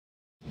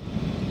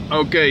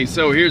Okay,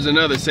 so here's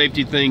another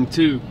safety thing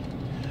too.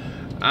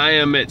 I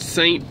am at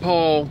St.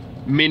 Paul,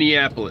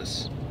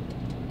 Minneapolis,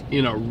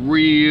 in a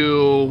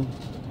real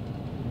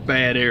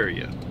bad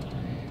area.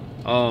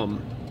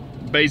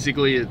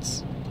 Basically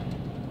it's,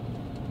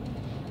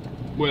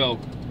 well,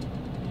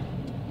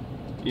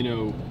 you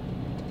know,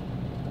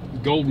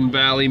 Golden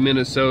Valley,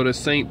 Minnesota,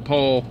 St.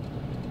 Paul,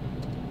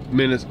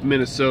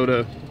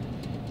 Minnesota,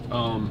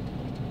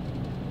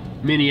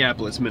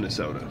 Minneapolis,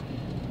 Minnesota.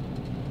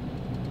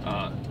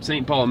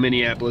 St. Paul and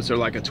Minneapolis are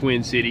like a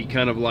twin city,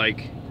 kind of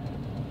like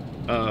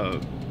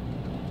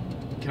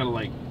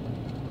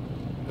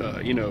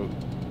you know,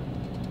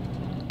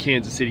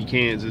 Kansas City,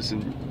 Kansas,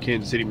 and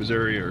Kansas City,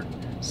 Missouri, or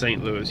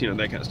St. Louis, you know,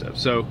 that kind of stuff.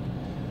 So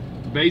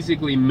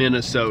basically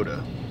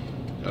Minnesota.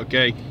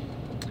 Okay,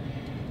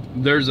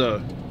 there's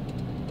a,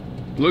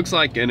 looks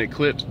like an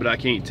Eclipse, but I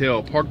can't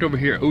tell, parked over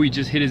here. Oh, he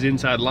just hit his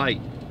inside light.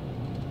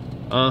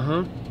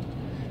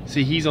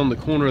 See, he's on the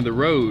corner of the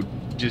road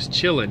just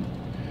chilling.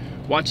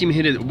 Watch him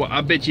hit it.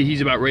 I bet you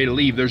he's about ready to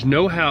leave. There's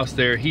no house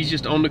there. He's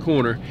just on the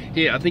corner.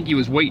 Yeah, I think he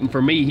was waiting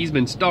for me. He's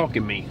been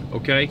stalking me,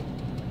 okay?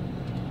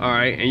 All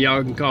right, and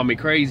y'all can call me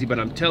crazy, but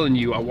I'm telling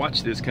you, I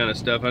watch this kind of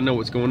stuff. I know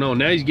what's going on.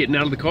 Now he's getting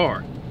out of the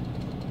car.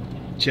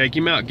 Check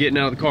him out, getting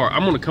out of the car.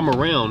 I'm gonna come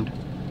around,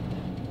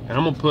 and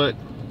I'm gonna put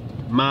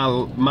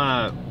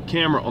my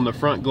camera on the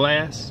front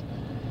glass,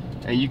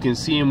 and you can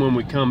see him when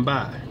we come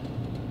by.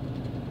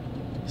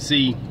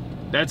 See,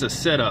 that's a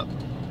setup.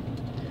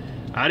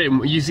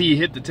 You see he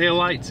hit the tail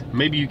lights?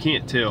 Maybe you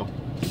can't tell.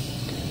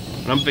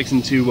 I'm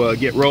fixing to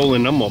get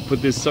rolling. I'm gonna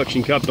put this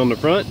suction cup on the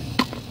front,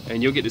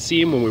 and you'll get to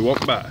see him when we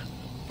walk by,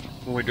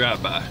 when we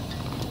drive by.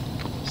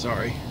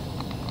 Sorry.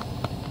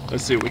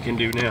 Let's see what we can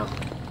do now.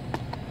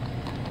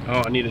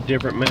 Oh, I need a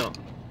different mount.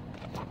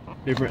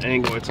 Different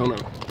angle. It's on a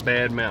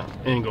bad mount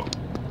angle.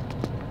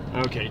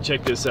 Okay,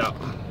 check this out.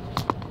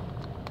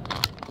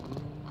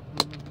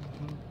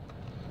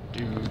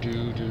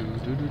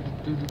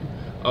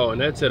 Oh,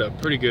 and that's at a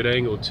pretty good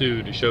angle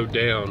too, to show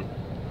down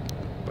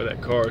where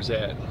that car's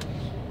at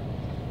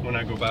when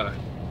I go by.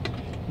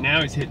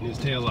 Now he's hitting his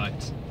tail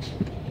lights.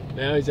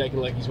 Now he's acting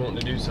like he's wanting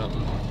to do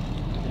something.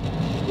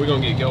 We're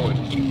gonna get going.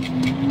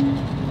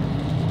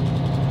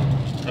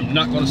 I'm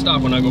not gonna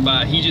stop when I go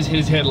by. He just hit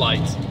his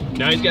headlights.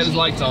 Now he's got his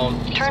lights on.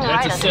 Turn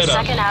right onto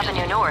 2nd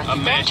Avenue North,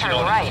 then turn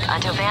right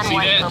onto Van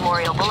White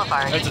Memorial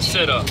Boulevard. That's a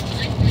setup.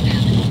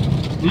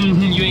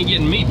 You ain't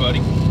getting me, buddy.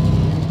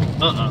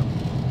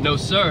 No,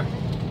 sir.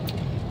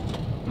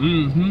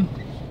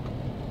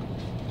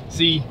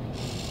 See,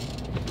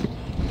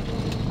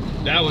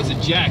 that was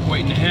a jack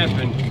waiting to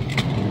happen.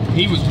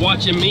 He was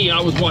watching me, I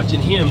was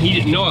watching him. He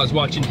didn't know I was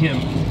watching him.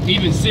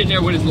 He'd been sitting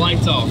there with his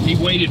lights off. He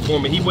waited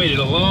for me. He waited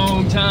a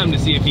long time to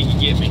see if he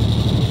could get me.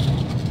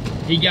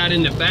 He got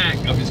in the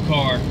back of his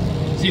car.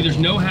 See, there's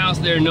no house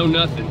there, no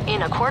nothing.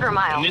 In a quarter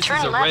mile,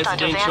 turn left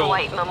onto Van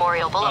White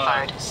Memorial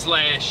Boulevard.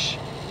 Slash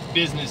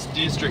business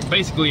district.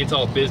 Basically, it's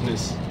all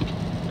business.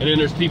 And then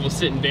there's people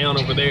sitting down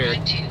over there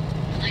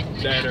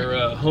that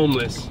are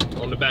homeless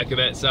on the back of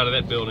that side of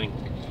that building.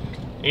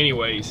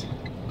 Anyways,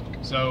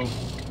 so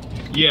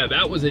yeah,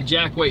 that was a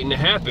jack waiting to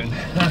happen.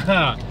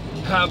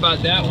 How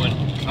about that one?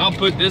 I'll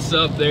put this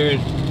up there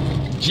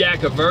and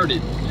jack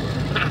averted.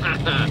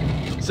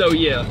 So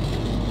yeah,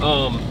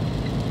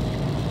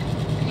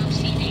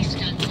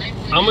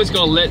 I'm just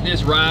gonna let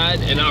this ride,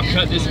 and I'll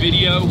cut this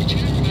video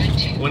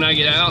when I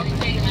get out.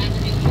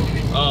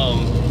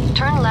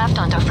 Turn left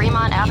onto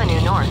Fremont Avenue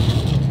North.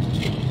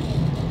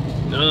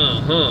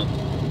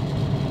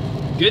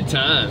 Good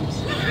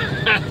times.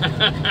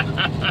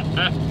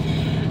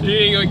 You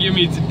ain't gonna get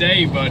me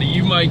today, buddy.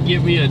 You might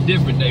get me a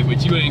different day,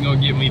 but you ain't gonna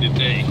get me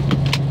today.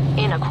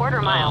 In a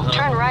quarter mile,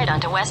 turn right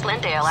onto West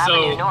Lindale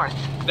Avenue North.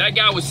 That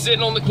guy was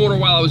sitting on the corner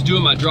while I was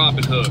doing my drop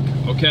and hook,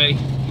 okay?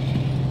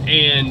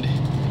 And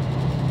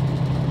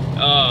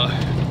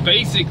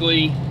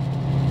basically,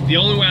 the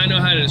only way I know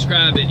how to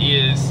describe it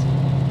is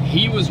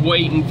he was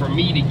waiting for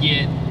me to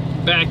get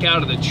back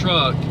out of the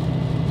truck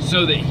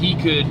so that he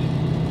could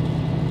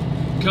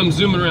come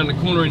zooming around the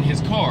corner in his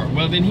car.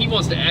 Well, then he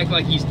wants to act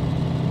like he's,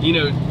 you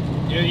know,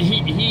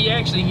 he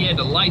had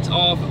the lights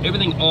off,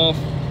 everything off,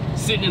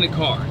 sitting in a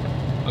car,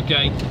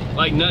 okay?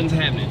 Like nothing's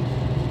happening.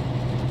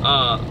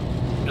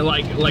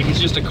 Like it's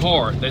just a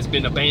car that's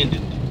been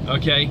abandoned,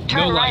 okay?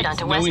 Turn no right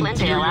lights, onto no West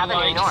Lindale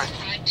Avenue lights, North.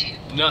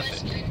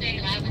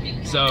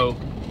 Nothing. So,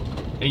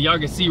 and y'all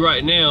can see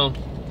right now,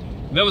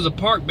 there was a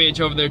park bench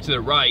over there to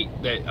the right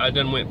that I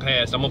done went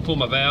past. I'm gonna pull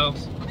my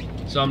valves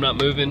so I'm not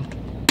moving.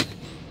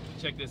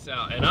 Check this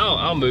out, and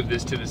I'll move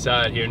this to the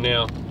side here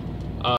now.